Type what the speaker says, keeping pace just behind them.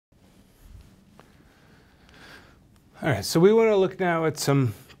All right, so we want to look now at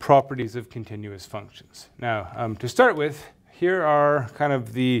some properties of continuous functions. Now, to start with, here are kind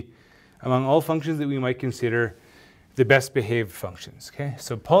of among all functions that we might consider the best behaved functions. Okay,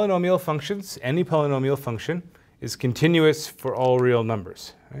 so polynomial functions, any polynomial function is continuous for all real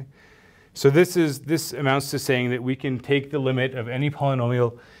numbers. Right? So this amounts to saying that we can take the limit of any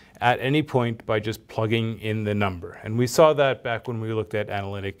polynomial at any point by just plugging in the number. And we saw that back when we looked at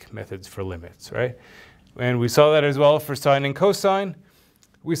analytic methods for limits, right? And we saw that as well for sine and cosine.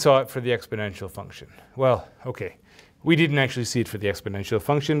 We saw it for the exponential function. Well, okay, we didn't actually see it for the exponential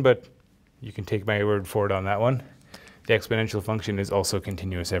function, but you can take my word for it on that one. The exponential function is also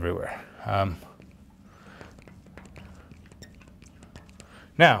continuous everywhere.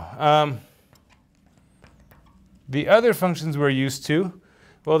 Now, the other functions we're used to,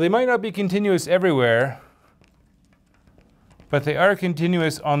 well, they might not be continuous everywhere, but they are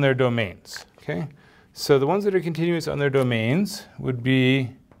continuous on their domains. Okay? So the ones that are continuous on their domains would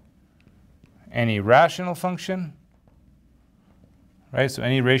be any rational function, right? So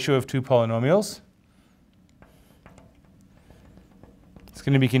any ratio of two polynomials. It's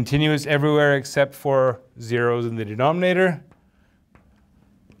going to be continuous everywhere except for zeros in the denominator.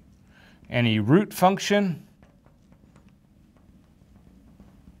 Any root function,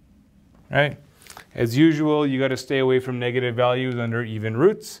 right? As usual, you got to stay away from negative values under even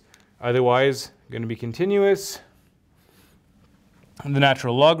roots. Otherwise, going to be continuous. And the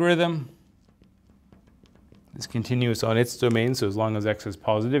natural logarithm is continuous on its domain, so as long as x is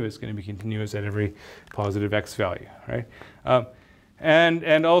positive, it's going to be continuous at every positive x value, right?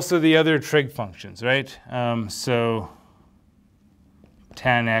 And also the other trig functions, right? So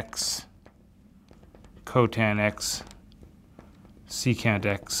tan x, cotan x, secant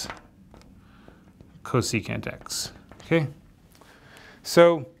x, cosecant x, okay?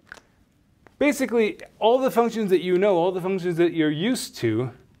 So basically, all the functions that you know, all the functions that you're used to,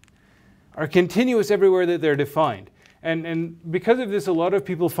 are continuous everywhere that they're defined. And because of this, a lot of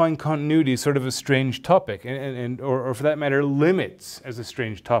people find continuity sort of a strange topic, or for that matter, limits as a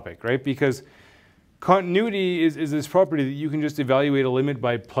strange topic, right? Because continuity is this property that you can just evaluate a limit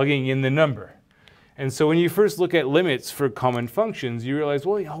by plugging in the number. And so when you first look at limits for common functions, you realize,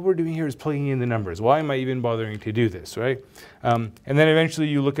 well, all we're doing here is plugging in the numbers. Why am I even bothering to do this, right? And then eventually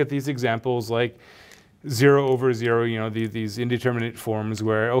you look at these examples like 0 over 0, you know, these indeterminate forms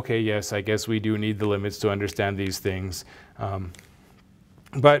where, okay, yes, I guess we do need the limits to understand these things.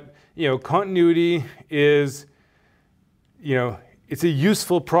 But, you know, continuity is, you know, it's a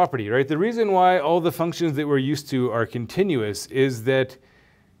useful property, right? The reason why all the functions that we're used to are continuous is that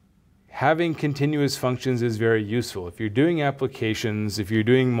having continuous functions is very useful. If you're doing applications, if you're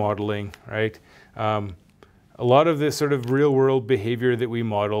doing modeling, right? A lot of this sort of real-world behavior that we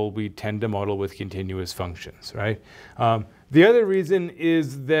model, we tend to model with continuous functions, right? The other reason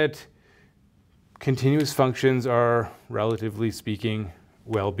is that continuous functions are, relatively speaking,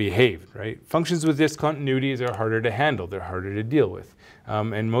 well-behaved, right? Functions with discontinuities are harder to handle. They're harder to deal with.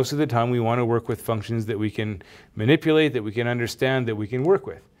 And most of the time, we want to work with functions that we can manipulate, that we can understand, that we can work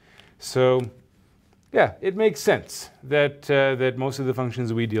with. So, yeah, it makes sense that, that most of the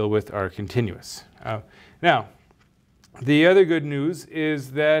functions we deal with are continuous. Now, the other good news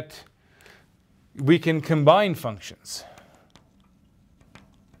is that we can combine functions.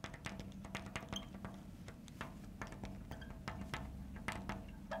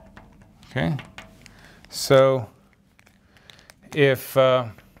 Okay, so if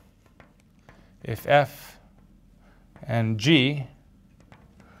f and g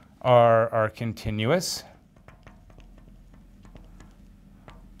are continuous,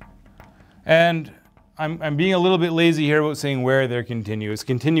 and I'm being a little bit lazy here about saying where they're continuous.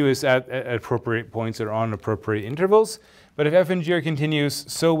 Continuous at appropriate points or on appropriate intervals. But if f and g are continuous,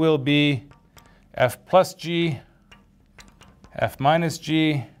 so will be f plus g, f minus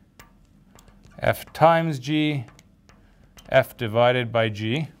g, f times g, f divided by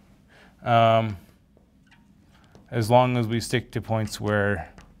g, as long as we stick to points where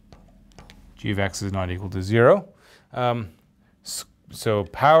g of x is not equal to 0. So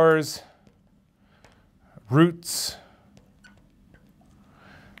powers, roots,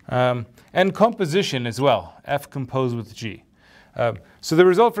 and composition as well, f composed with g. So the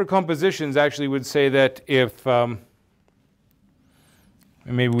result for compositions actually would say that if,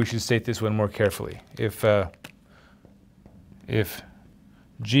 maybe we should state this one more carefully. If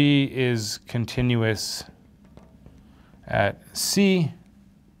g is continuous at c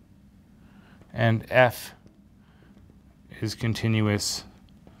and f is continuous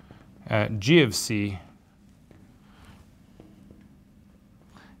at g of c,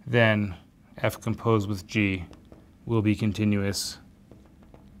 then f composed with g will be continuous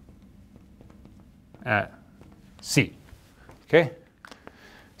at C. Okay?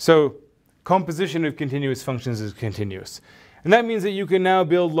 So composition of continuous functions is continuous. And that means that you can now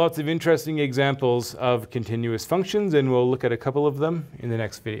build lots of interesting examples of continuous functions, and we'll look at a couple of them in the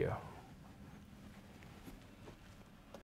next video.